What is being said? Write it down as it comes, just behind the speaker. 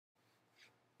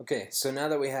Okay, so now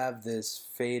that we have this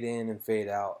fade in and fade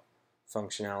out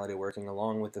functionality working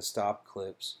along with the stop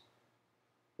clips,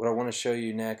 what I want to show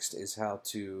you next is how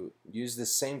to use the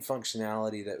same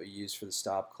functionality that we use for the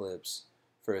stop clips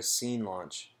for a scene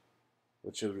launch,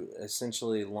 which will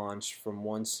essentially launch from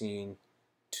one scene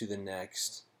to the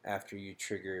next after you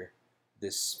trigger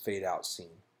this fade out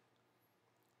scene.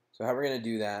 So how we're going to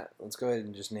do that, let's go ahead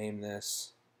and just name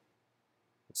this.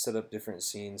 Let's set up different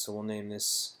scenes, so we'll name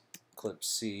this clip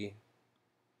C,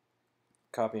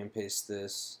 copy and paste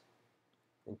this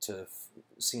into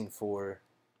scene 4.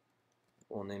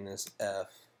 We'll name this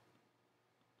F.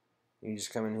 You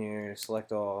just come in here,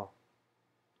 select all,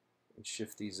 and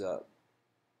shift these up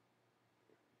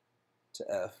to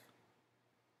F.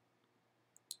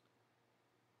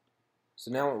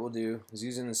 So now what we'll do is,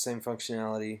 using the same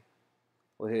functionality,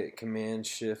 we'll hit Command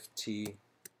Shift T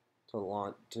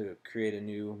to create a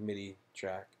new MIDI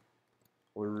track.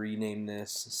 We'll rename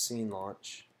this Scene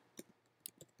Launch.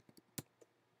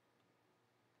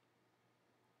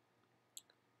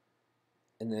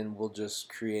 And then we'll just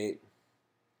create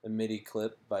a MIDI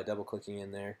clip by double clicking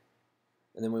in there.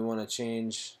 And then we want to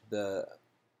change the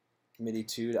MIDI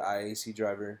 2 to IAC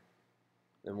Driver.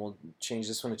 Then we'll change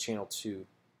this one to channel 2.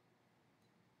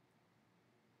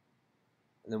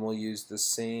 And then we'll use the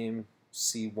same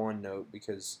C1 note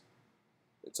because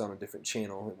it's on a different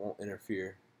channel, it won't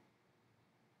interfere.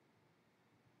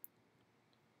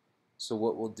 So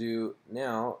what we'll do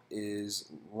now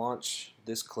is launch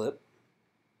this clip.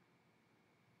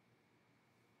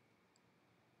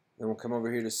 Then we'll come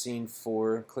over here to scene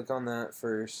 4, click on that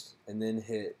first, and then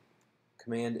hit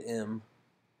Command M,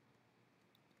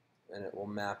 and it will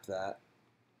map that.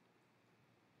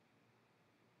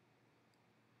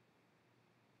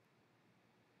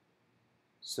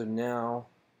 So now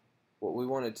what we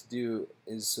want it to do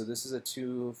is, so this is a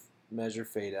 2 measure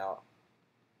fade out.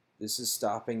 This is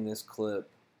stopping this clip.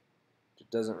 It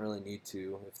doesn't really need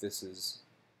to if this is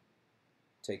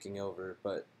taking over,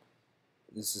 but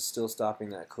this is still stopping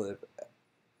that clip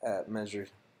at measure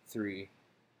 3.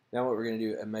 Now what we're going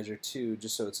to do at measure 2,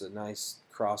 just so it's a nice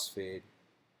crossfade,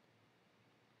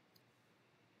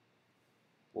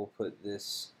 we'll put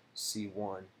this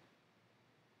C1.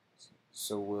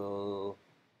 So we'll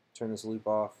turn this loop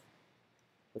off,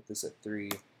 put this at 3.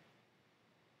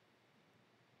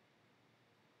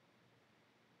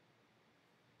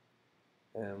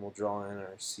 And we'll draw in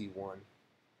our C1.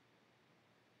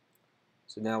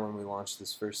 So now when we launch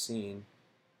this first scene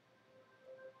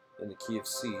in the key of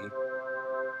C,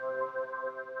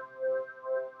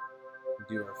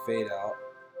 do our fade out,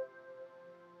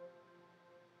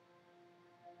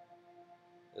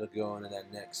 it'll go into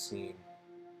that next scene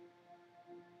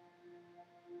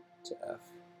to F.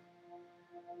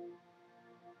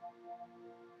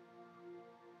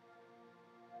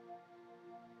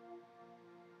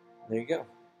 There you go. If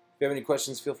you have any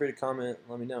questions, feel free to comment and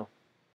let me know.